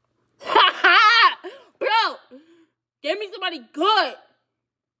 Bro, give me somebody good.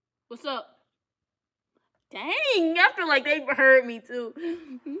 What's up? Dang, I feel like they heard me too.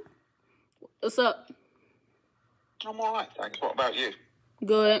 What's up? I'm alright, thanks. What about you?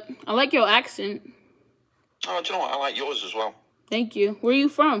 Good. I like your accent. Oh, do you know what? I like yours as well. Thank you. Where are you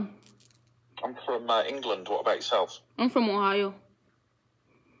from? I'm from England. What about yourself? I'm from Ohio.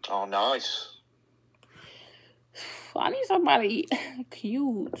 Oh, nice. I need somebody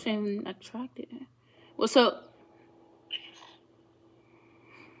cute and attractive. What's up?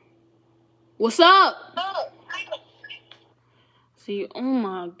 What's up? See, oh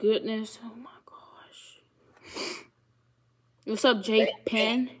my goodness. Oh my gosh. What's up,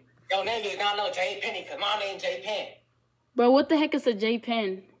 Jpenny? Yo, name is not no Jpenny because my name's Jpenny. Bro, what the heck is a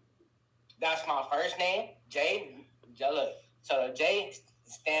Jpenny? That's my first name, J. Look, so the J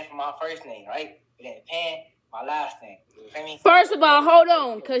stands for my first name, right? And then Pen, my last name. You feel me? First of all, hold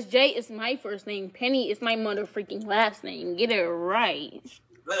on, because J is my first name. Penny is my mother freaking last name. Get it right.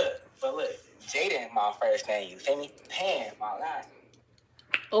 Look, Jaden, my first name. You feel me? Pen, my last name.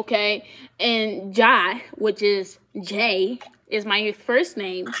 Okay, and Jaii, which is J, is my first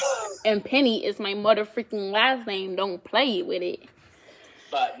name, and Penny is my mother freaking last name. Don't play with it.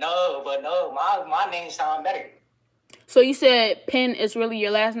 But no, my name sound better. So you said Penn is really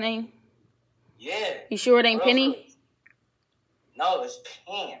your last name? Yeah. You sure it ain't Penny? No, it's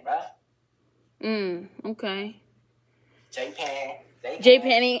Penn, bruh. Okay. Jpenny.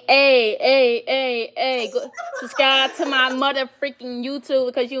 Jpenny. Hey. Go subscribe to my mother freaking YouTube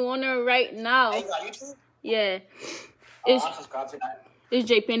because you on there right now. Hey, you got YouTube? Yeah. I'm subscribed to that. It's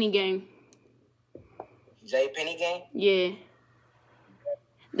Jpenny gang. Jpenny gang? Yeah.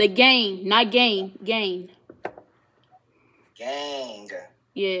 The gang, not gang. Gang. Gang.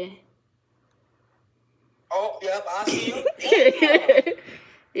 Yeah. Oh, yep, I see you.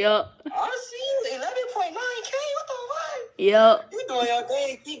 Yep. I see you. 11.9K. What the fuck? Yep. You doing your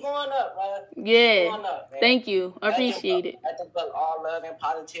thing. Keep going up, man. Yeah. Keep going up, man. Thank you. I appreciate it. I think all love and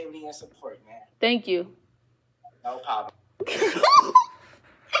positivity and support, man. Thank you. No problem.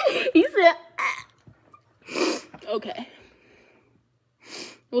 He said, okay.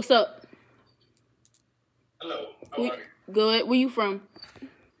 What's up? Hello. How are you? Good. Where you from?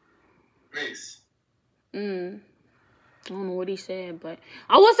 Greece. I don't know what he said, but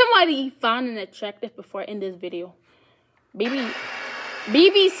I want somebody fine and attractive before I end this video.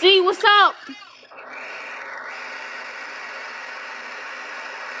 BBC, what's up?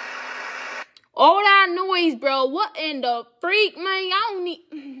 All that noise, bro. What in the freak, man? I don't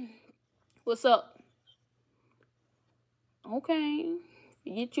need... What's up? Okay.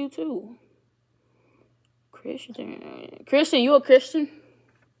 Forget you too. Christian, you a Christian?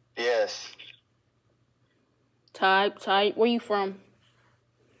 Yes. Type. Where you from?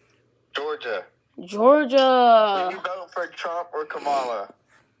 Georgia. Georgia. Did you vote for Trump or Kamala?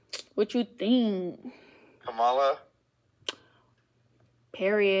 What you think? Kamala?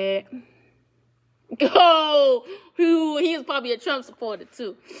 Period. Oh, he is probably a Trump supporter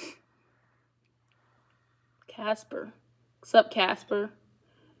too. Casper. What's up, Casper?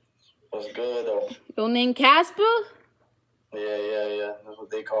 What's good, though? Your name Casper? Yeah. That's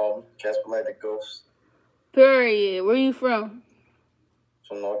what they call me. Casper like the ghost. Period. Where you from?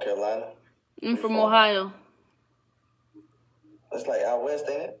 From North Carolina. I'm from Ohio. That's like out west,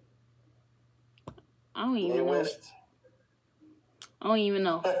 ain't it? I don't even know. West. I don't even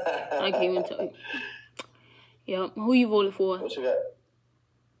know. I can't even tell you. Yep. Who you voted for? What you got?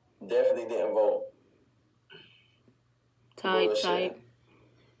 Definitely didn't vote. Type.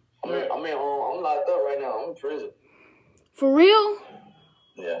 I'm locked up right now. I'm in prison. For real?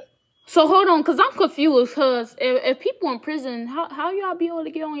 Yeah. So hold on, cause I'm confused. Cause if people in prison, how y'all be able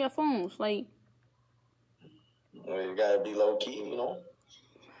to get on your phones? Like, well, you gotta be low key, you know.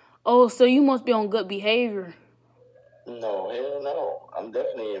 Oh, so you must be on good behavior. No, hell no. I'm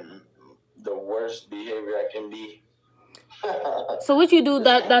definitely in the worst behavior I can be. So what you do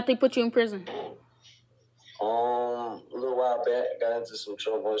that they put you in prison? A little while back, got into some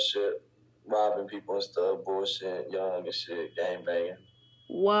trouble and shit, robbing people and stuff, bullshit, young and shit, gang banging.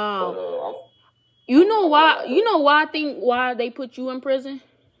 Wow. But, you know why I think why they put you in prison?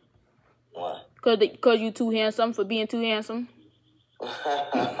 Why? Cause you too handsome for being too handsome.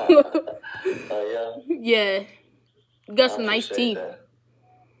 Yeah. Yeah. You got some nice teeth. That.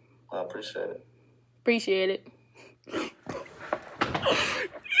 I appreciate it. Appreciate it.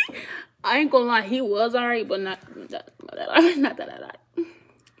 I ain't gonna lie, he was alright, but not that alright.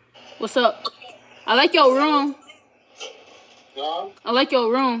 What's up? I like your room. I like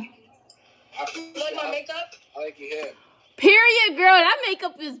your room. You like my makeup? I like your hair. Period, girl. That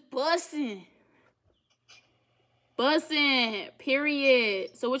makeup is bussin'.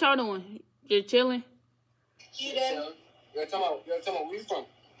 Period. So what y'all doing? Just chilling? You're talking about where you from?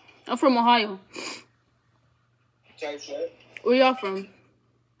 I'm from Ohio. Where y'all from?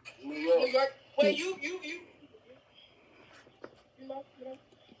 New York. Wait, you.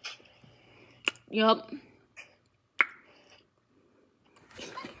 Yup.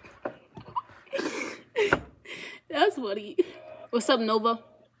 That's funny. What's up, Nova?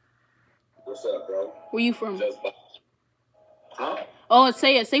 What's up, bro? Where you from? Huh? Oh,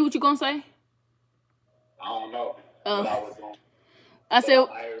 say it. Say what you gonna say. I don't know. Oh. What I was doing. I said.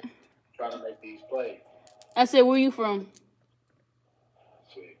 Trying to make these plays. I said, where you from?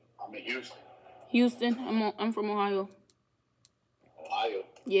 Shit, I'm in Houston. Houston. I'm from Ohio. Ohio.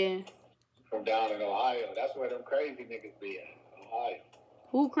 Yeah. From down in Ohio. That's where them crazy niggas be at. Ohio.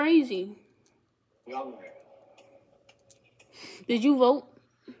 Who crazy? Young man. Did you vote?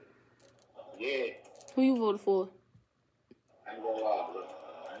 Yeah. Who you voted for? I ain't gonna lie, bro.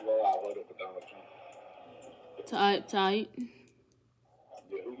 I voted for Donald Trump. Tight.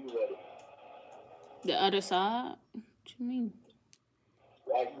 Yeah, who you voted for? The other side? What you mean?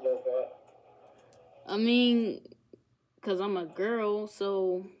 I mean, because I'm a girl,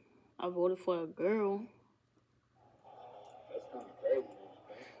 so I voted for a girl. That's kind of crazy.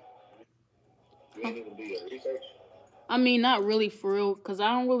 You ain't even do your research. I mean, not really for real, because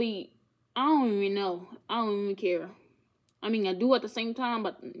I don't even know. I don't even care. I mean, I do at the same time,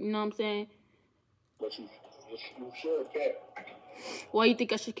 but you know what I'm saying? But you sure care. Why you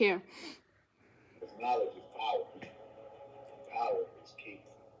think I should care? Because knowledge is power. Power is key.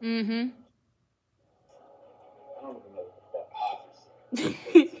 Mm-hmm. I don't even know what the fuck Oz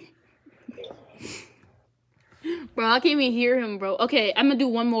is. Bro, I can't even hear him, bro. Okay, I'm gonna do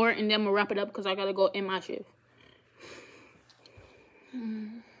one more and then I'm gonna wrap it up because I gotta go in my shift.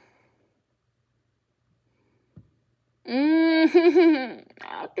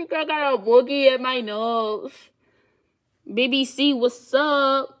 I think I got a boogie in my nose. BBC, what's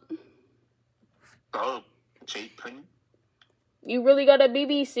up? Oh, Jpenny? You really got a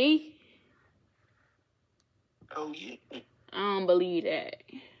BBC? Oh, yeah. I don't believe that.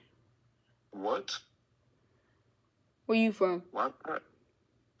 What? Where you from? Why not?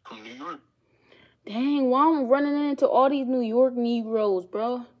 From New York. Dang, why I'm running into all these New York Negroes,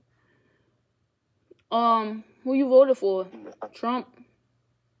 bro? Who you voted for? Trump?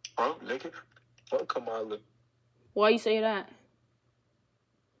 Trump, nigga? Fuck Kamala. Why you say that?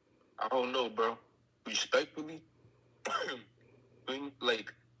 I don't know, bro. Respectfully,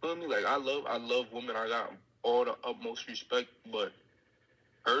 like, feel me? Like, I love women. I got all the utmost respect, but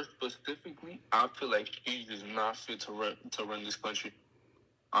her specifically, I feel like she is not fit to run this country.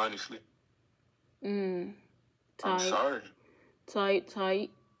 Honestly. Tight. I'm sorry. Tight.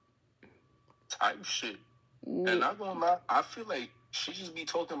 Type shit. And not gonna lie, I feel like she just be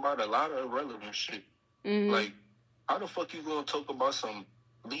talking about a lot of irrelevant shit. Like, how the fuck you gonna talk about some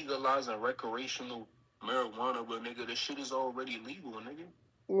legalizing recreational marijuana, but nigga, this shit is already legal, nigga.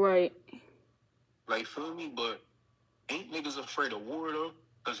 Right. Like, feel me? But ain't niggas afraid of war, though?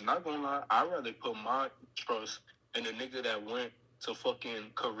 Because not gonna lie, I'd rather put my trust in a nigga that went to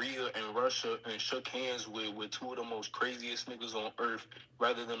fucking Korea and Russia and shook hands with two of the most craziest niggas on earth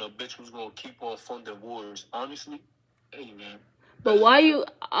rather than a bitch who's gonna keep on funding wars. Honestly, hey, man. But why you,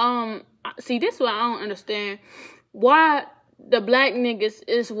 see, this is what I don't understand. Why the black niggas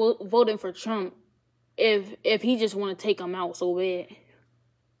is voting for Trump if he just want to take them out so bad?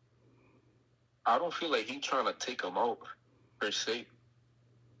 I don't feel like he trying to take them out, per se.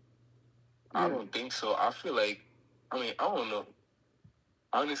 I don't think so. I feel like, I mean, I don't know.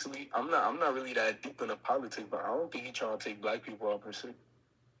 Honestly, I'm not really that deep into politics, but I don't think he trying to take black people out, per se.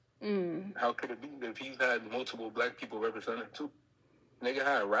 How could it be if he's had multiple black people represented too? Nigga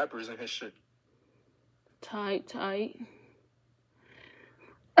had rappers in his shit. Tight.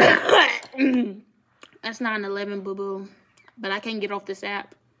 That's 9/11, boo-boo. But I can't get off this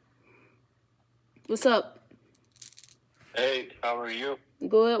app. What's up? Hey, how are you?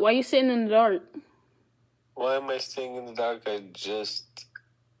 Good. Why you sitting in the dark? Why am I staying in the dark? I just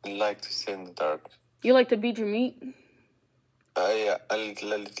like to stay in the dark. You like to beat your meat? Yeah, a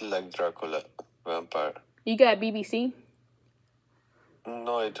little like Dracula, vampire. You got BBC?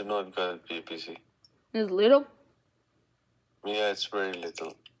 No, I do not got BBC. It's little? Yeah, it's very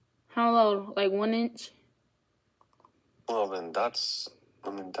little. How low? Like 1 inch? Well, that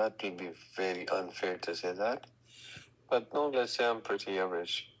will be very unfair to say that. But no, let's say I'm pretty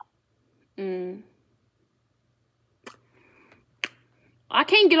average. I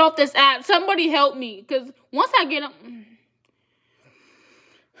can't get off this app. Somebody help me. Because once I get up...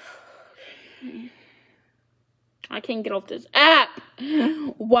 I can't get off this app.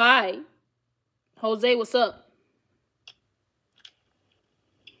 Why? Jose, what's up?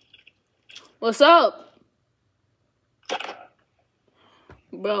 What's up?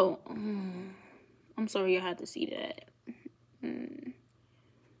 Bro, I'm sorry I had to see that.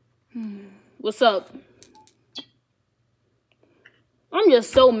 What's up? I'm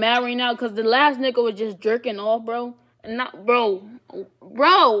just so mad right now because the last nigga was just jerking off, bro. And not, bro.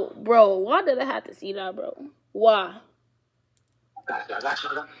 Why did I have to see that, bro? Why?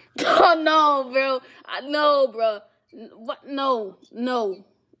 Oh, no, bro. No, bro. What? No.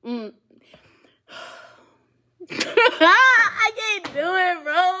 I can't do it,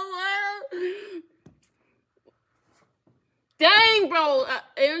 bro. Dang, bro.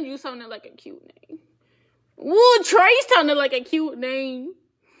 Aaron, you sounded like a cute name. Woo, Trey sounded like a cute name.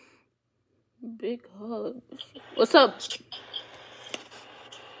 Big hugs. What's up?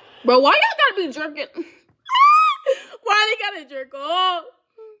 Bro, why y'all gotta be jerking? Why they gotta jerk off?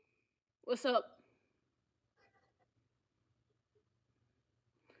 What's up?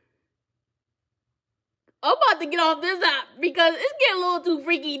 I'm about to get off this app because it's getting a little too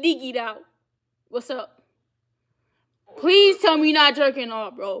freaky deaky now. What's up? Please tell me you're not jerking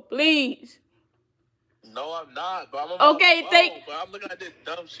off, bro. Please. No, I'm not, but I'm on Okay, my phone, but I'm looking at this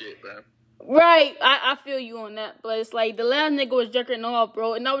dumb shit, bro. Right, I feel you on that, but it's like the last nigga was jerking off,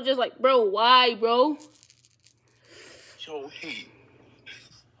 bro, and I was just like, bro, why, bro? Yo, hey.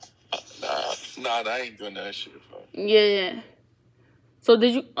 Nah, I ain't doing that shit, bro. Yeah. So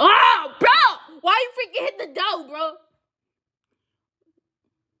did you? Oh, bro, why you freaking hit the dough, bro?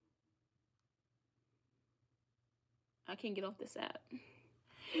 I can't get off this app.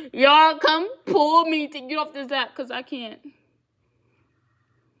 Y'all come pull me to get off this app, cause I can't.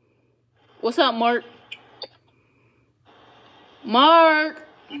 What's up, Mark? Mark.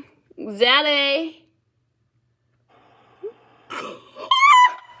 Zaddy.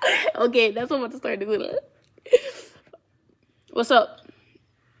 Okay, that's what I'm about to start doing. What's up?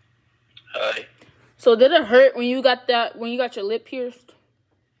 Hi. So did it hurt when you got your lip pierced?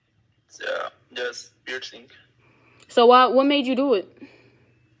 Yeah, just piercing. So what made you do it?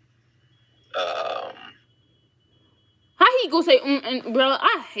 How he go say and bro?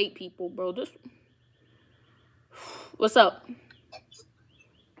 I hate people, bro. Just what's up?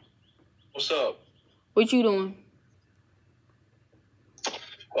 What's up? What you doing?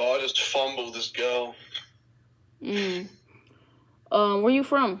 Oh, I just fumbled this girl. Where you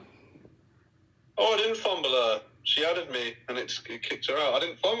from? Oh, I didn't fumble her. She added me, and it kicked her out. I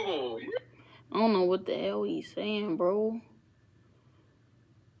didn't fumble. I don't know what the hell he's saying, bro.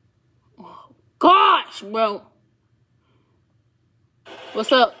 Oh, gosh, bro.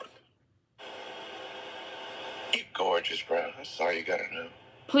 What's up? You're gorgeous, bro. That's all you gotta know.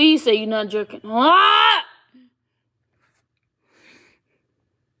 Please say you're not jerking. Ah!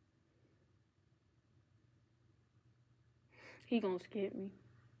 He gonna skip me.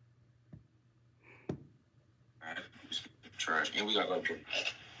 Alright, trash. And we got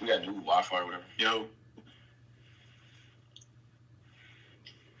new Wi-Fi or whatever. Yo.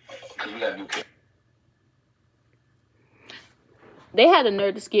 Cause we got new. They had a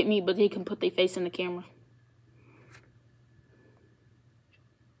nerve to skip me, but they can put their face in the camera.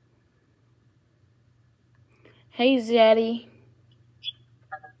 Hey, Zaddy.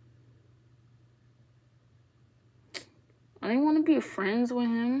 I didn't want to be friends with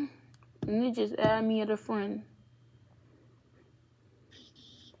him. And they just add me as a friend.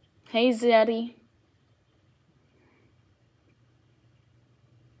 Hey, Zaddy.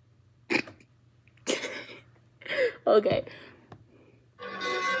 Okay.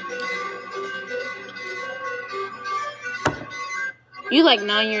 You like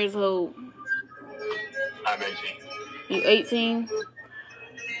 9 years old. I'm 18. You 18?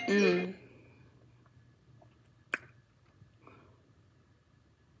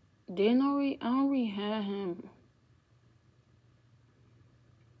 I already had him.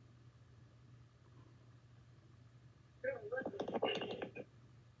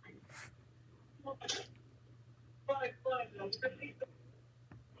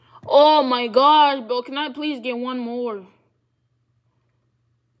 Oh my gosh, bro. Can I please get one more?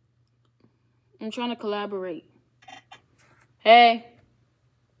 I'm trying to collaborate. Hey.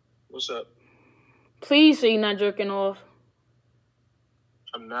 What's up? Please say you're not jerking off.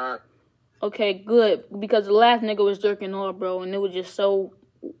 I'm not. Okay, good. Because the last nigga was jerking off, bro. And it was just so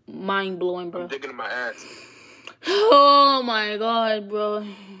mind-blowing, bro. I'm digging in my ass. Oh my god, bro.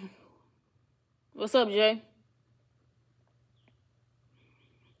 What's up, Jay?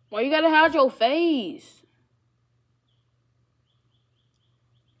 Why you gotta hide your face?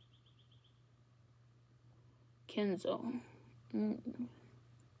 Kenzo.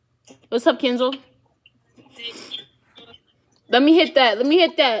 What's up, Kenzo? Let me hit that. Let me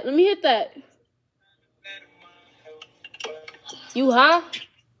hit that. Let me hit that. You high?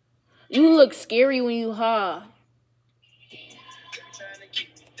 You look scary when you high.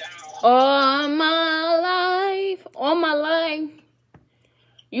 All my life.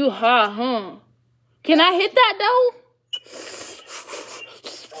 You high, huh? Can I hit that though?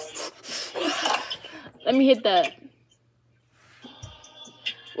 Let me hit that.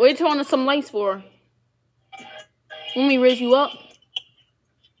 What are you turning some lights for? Let me raise you up.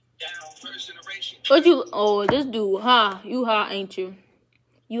 What you? Oh, this dude high. You high, ain't you?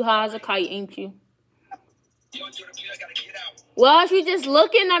 You high as a kite, ain't you? Why are you just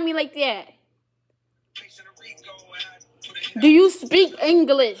looking at me like that? Do you speak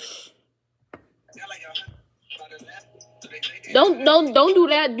English? Don't do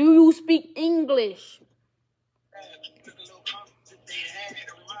that. Do you speak English?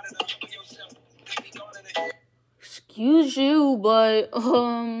 Excuse you, but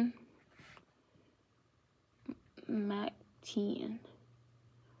Mac 10.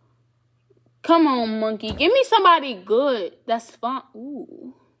 Come on, monkey. Give me somebody good. That's fine.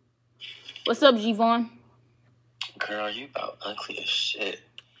 Ooh. What's up, Jvon? Girl, you about ugly as shit.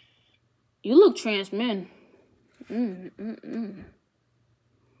 You look trans men.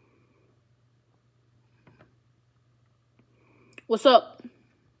 What's up?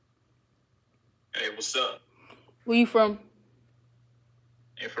 Hey, what's up? Where you from?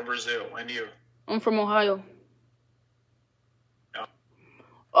 I'm from Brazil. And you? I'm from Ohio. Yeah.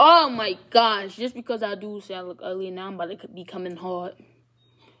 Oh my gosh. Just because I do say I look ugly now, I'm about to be coming hard.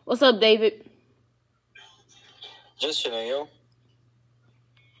 What's up, David? Just chilling, yo.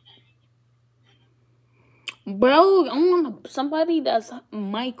 Bro, I want somebody that's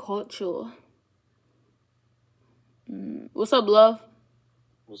my culture. What's up, love?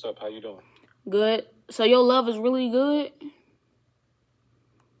 What's up? How you doing? Good. So your love is really good?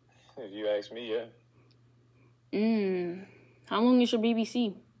 If you ask me, yeah. How long is your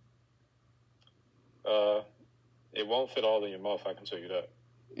BBC? It won't fit all in your mouth, I can tell you that.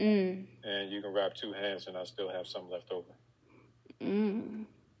 And you can wrap 2 hands and I still have some left over.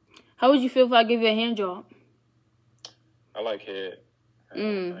 How would you feel if I give you a hand job? I like head. I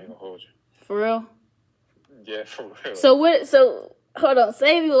ain't gonna hold you. For real? Yeah, for real. So hold on.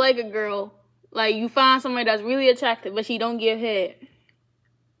 Say if you like a girl, like you find somebody that's really attractive, but she don't give head.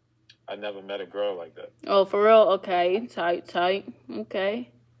 I never met a girl like that. Oh, for real? Okay. Tight. Okay.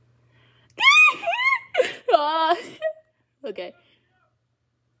 Okay.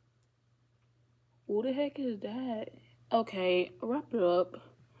 Who the heck is that? Okay, wrap it up.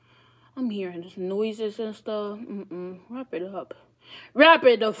 I'm hearing just noises and stuff. Wrap it up. Wrap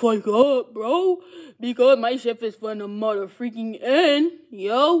it the fuck up, bro. Because my shift is for the mother freaking end.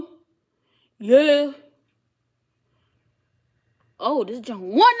 Yo. Yeah. Oh, this junk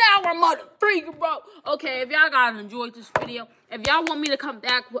 1 hour mother freaking, bro. Okay, if y'all guys enjoyed this video, if y'all want me to come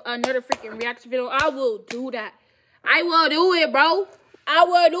back with another freaking reaction video, I will do that. I will do it, bro. I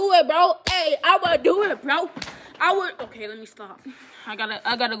will do it, bro. Hey, I will do it, bro. Okay, let me stop. I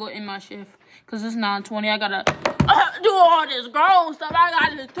gotta go in my shift. Cause it's 9:20. I gotta do all this grown stuff. I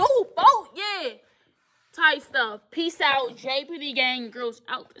gotta do both. Yeah. Tight stuff. Peace out. Jpenny gang girls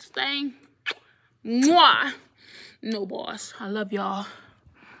out this thing. Mwah. No, boss. I love y'all.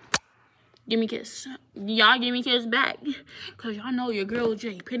 Give me a kiss. Y'all give me a kiss back. Cause y'all know your girl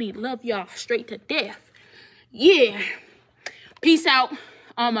Jpenny love y'all straight to death. Yeah. Peace out.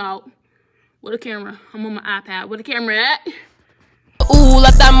 I'm out. With a camera. I'm on my iPad. Where the camera at? Ooh,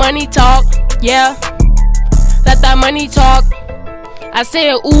 let that money talk. Yeah. Let that money talk. I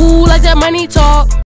said, ooh, let that money talk.